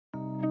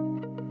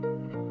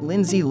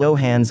Lindsay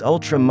Lohan's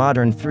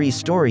ultra-modern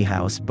three-story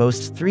house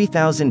boasts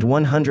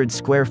 3,100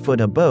 square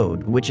foot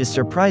abode, which is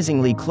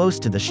surprisingly close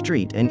to the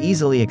street and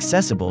easily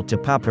accessible to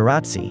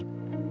paparazzi.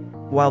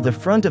 While the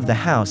front of the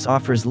house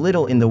offers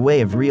little in the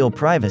way of real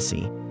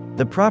privacy,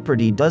 the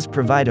property does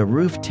provide a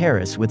roof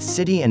terrace with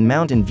city and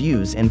mountain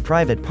views and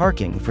private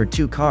parking for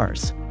 2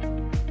 cars.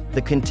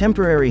 The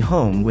contemporary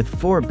home with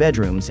 4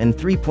 bedrooms and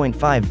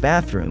 3.5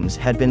 bathrooms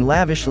had been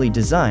lavishly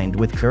designed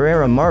with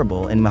Carrara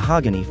marble and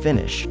mahogany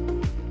finish.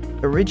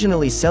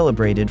 Originally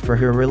celebrated for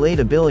her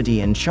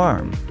relatability and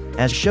charm,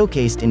 as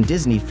showcased in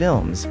Disney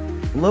films,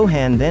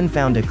 Lohan then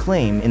found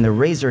acclaim in the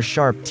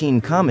razor-sharp teen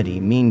comedy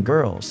Mean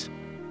Girls.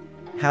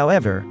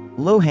 However,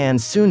 Lohan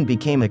soon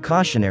became a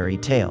cautionary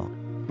tale.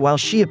 While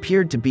she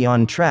appeared to be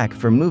on track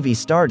for movie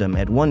stardom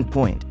at one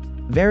point,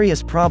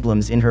 various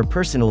problems in her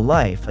personal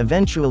life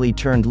eventually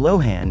turned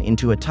Lohan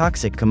into a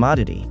toxic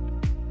commodity.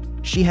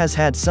 She has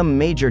had some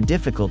major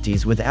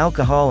difficulties with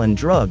alcohol and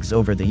drugs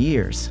over the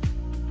years.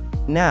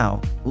 Now,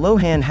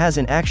 Lohan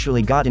hasn't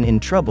actually gotten in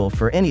trouble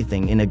for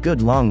anything in a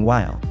good long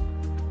while.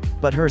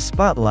 But her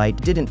spotlight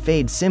didn't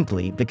fade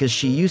simply because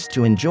she used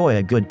to enjoy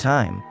a good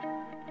time.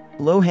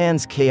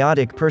 Lohan's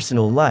chaotic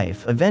personal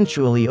life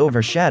eventually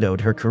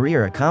overshadowed her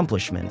career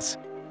accomplishments.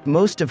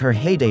 Most of her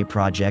heyday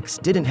projects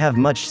didn't have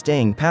much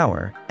staying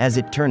power, as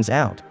it turns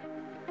out.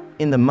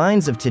 In the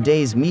minds of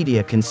today's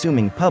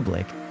media-consuming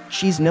public,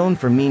 she's known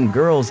for Mean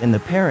Girls and The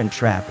Parent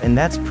Trap, and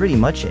that's pretty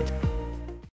much it.